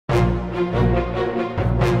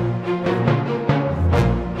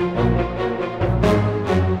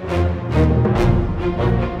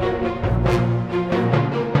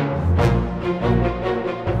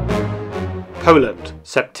Poland,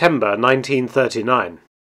 September 1939.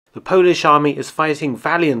 The Polish army is fighting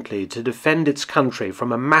valiantly to defend its country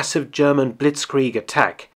from a massive German blitzkrieg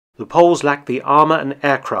attack. The Poles lack the armour and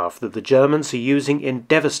aircraft that the Germans are using in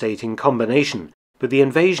devastating combination, but the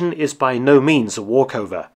invasion is by no means a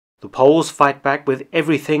walkover. The Poles fight back with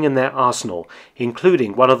everything in their arsenal,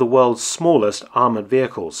 including one of the world's smallest armoured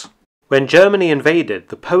vehicles. When Germany invaded,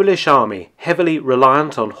 the Polish army, heavily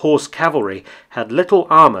reliant on horse cavalry, had little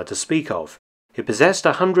armour to speak of. It possessed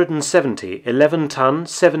 170 11-ton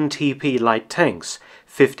 7TP light tanks,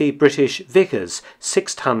 50 British Vickers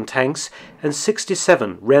 6-ton tanks, and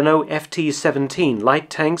 67 Renault FT-17 light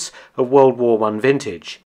tanks of World War I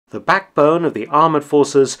vintage. The backbone of the armoured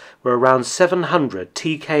forces were around 700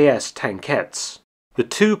 TKS Tankettes. The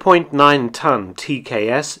 2.9-ton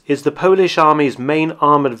TKS is the Polish Army's main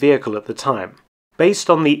armoured vehicle at the time. Based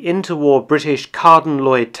on the interwar British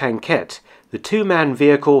Cardinal Tankette, the two-man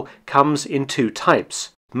vehicle comes in two types.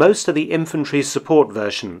 Most are the infantry support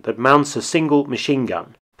version that mounts a single machine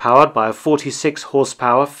gun. Powered by a 46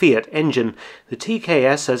 horsepower Fiat engine, the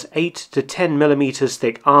TKS has 8 to 10 mm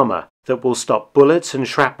thick armour that will stop bullets and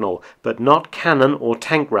shrapnel, but not cannon or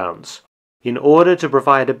tank rounds. In order to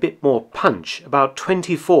provide a bit more punch, about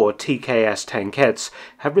 24 TKS Tankettes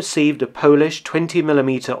have received a Polish 20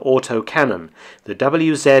 mm autocannon, the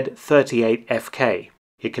WZ-38FK.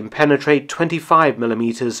 It can penetrate 25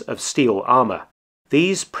 mm of steel armour.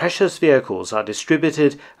 These precious vehicles are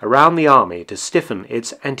distributed around the army to stiffen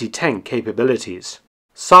its anti-tank capabilities.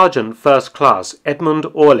 Sergeant First Class Edmund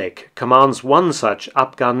Orlik commands one such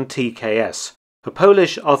upgun TKS. A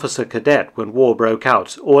Polish officer cadet when war broke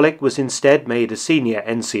out, Orlik was instead made a senior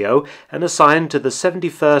NCO and assigned to the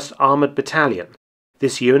 71st Armoured Battalion.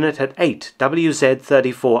 This unit had 8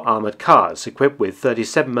 WZ-34 armoured cars equipped with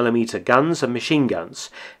 37mm guns and machine guns,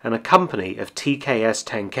 and a company of TKS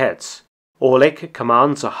Tankettes. Orlik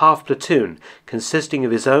commands a half platoon consisting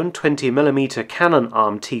of his own 20mm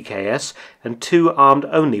cannon-armed TKS and 2 armed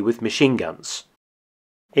only with machine guns.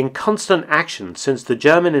 In constant action since the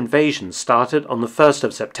German invasion started on the 1st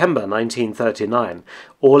of September 1939,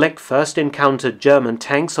 Orlik first encountered German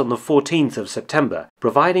tanks on the 14th of September,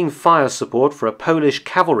 providing fire support for a Polish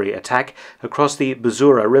cavalry attack across the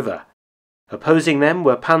Bzura River. Opposing them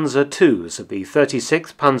were Panzer IIs of the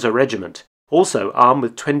 36th Panzer Regiment, also armed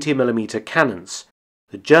with 20mm cannons.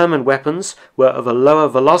 The German weapons were of a lower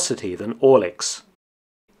velocity than Orlik's.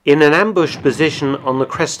 In an ambush position on the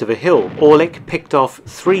crest of a hill, Orlik picked off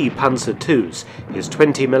 3 Panzer IIs, his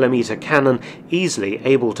 20mm cannon easily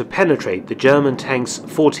able to penetrate the German tank's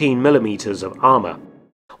 14mm of armour.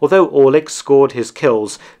 Although Orlik scored his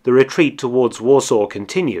kills, the retreat towards Warsaw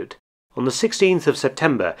continued. On the 16th of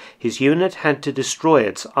September, his unit had to destroy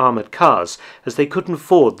its armoured cars as they couldn't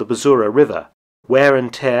ford the Bzura River. Wear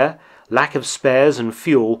and tear, lack of spares and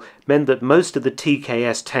fuel meant that most of the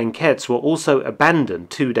TKS Tankettes were also abandoned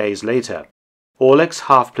 2 days later. Orlik's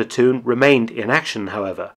half-platoon remained in action,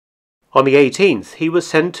 however. On the 18th, he was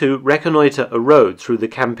sent to reconnoitre a road through the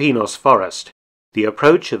Campinos forest. The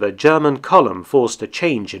approach of a German column forced a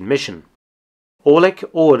change in mission. Orlik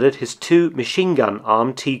ordered his 2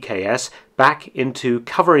 machine-gun-armed TKS back into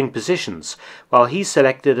covering positions, while he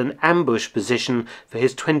selected an ambush position for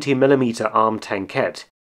his 20mm armed tankette.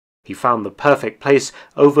 He found the perfect place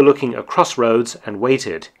overlooking a crossroads and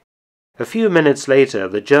waited. A few minutes later,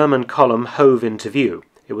 the German column hove into view.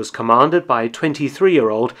 It was commanded by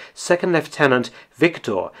 23-year-old Second Lieutenant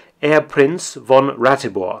Viktor Erbprinz von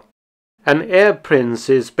Ratibor. An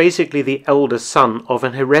Erbprinz is basically the eldest son of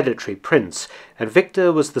an hereditary prince, and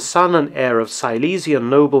Victor was the son and heir of Silesian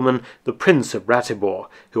nobleman the Prince of Ratibor,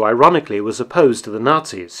 who ironically was opposed to the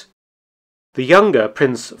Nazis. The younger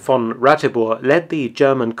Prince von Ratibor led the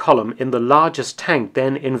German column in the largest tank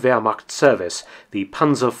then in Wehrmacht service, the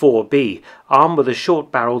Panzer IV-B, armed with a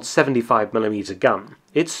short-barreled 75mm gun.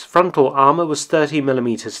 Its frontal armour was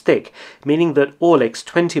 30mm thick, meaning that Orlik's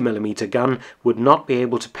 20mm gun would not be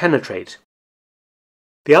able to penetrate.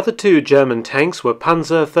 The other 2 German tanks were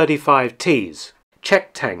Panzer 35Ts,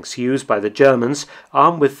 Czech tanks used by the Germans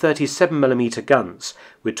armed with 37mm guns,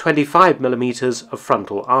 with 25mm of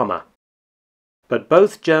frontal armour. But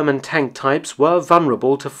both German tank types were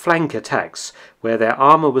vulnerable to flank attacks, where their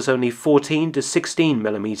armour was only 14 to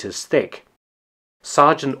 16mm thick.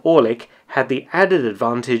 Sergeant Orlik had the added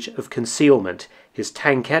advantage of concealment. His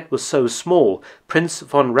tankette was so small, Prince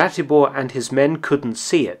von Ratibor and his men couldn't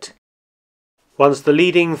see it. Once the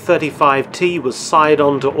leading 35T was side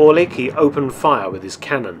on to Orlik, he opened fire with his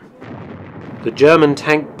cannon. The German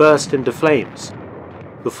tank burst into flames.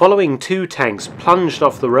 The following two tanks plunged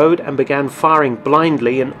off the road and began firing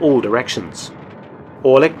blindly in all directions.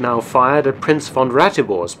 Orlik now fired at Prince von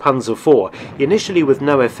Ratibor's Panzer IV, initially with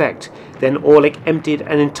no effect. Then Orlik emptied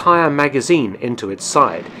an entire magazine into its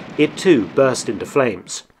side. It too burst into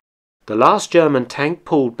flames. The last German tank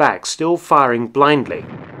pulled back, still firing blindly.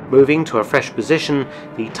 Moving to a fresh position,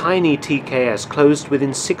 the tiny TKS closed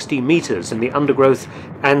within 60 meters in the undergrowth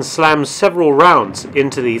and slammed several rounds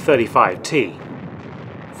into the 35T.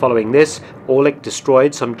 Following this, Orlik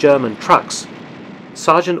destroyed some German trucks.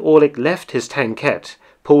 Sergeant Orlik left his tankette,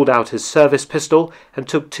 pulled out his service pistol, and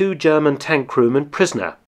took two German tank crewmen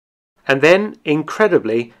prisoner. And then,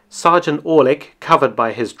 incredibly, Sergeant Orlik, covered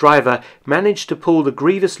by his driver, managed to pull the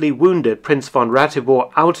grievously wounded Prince von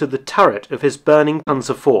Ratibor out of the turret of his burning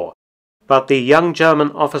Panzer IV. But the young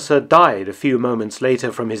German officer died a few moments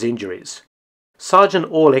later from his injuries. Sergeant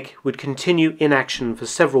Orlik would continue in action for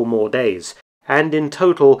several more days, and in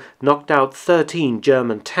total knocked out 13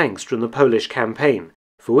 German tanks from the Polish campaign,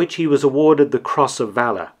 for which he was awarded the Cross of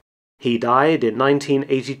Valor. He died in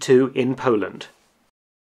 1982 in Poland.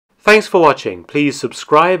 Thanks for watching. Please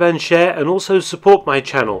subscribe and share, and also support my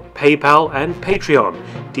channel, PayPal and Patreon.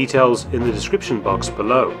 Details in the description box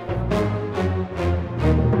below.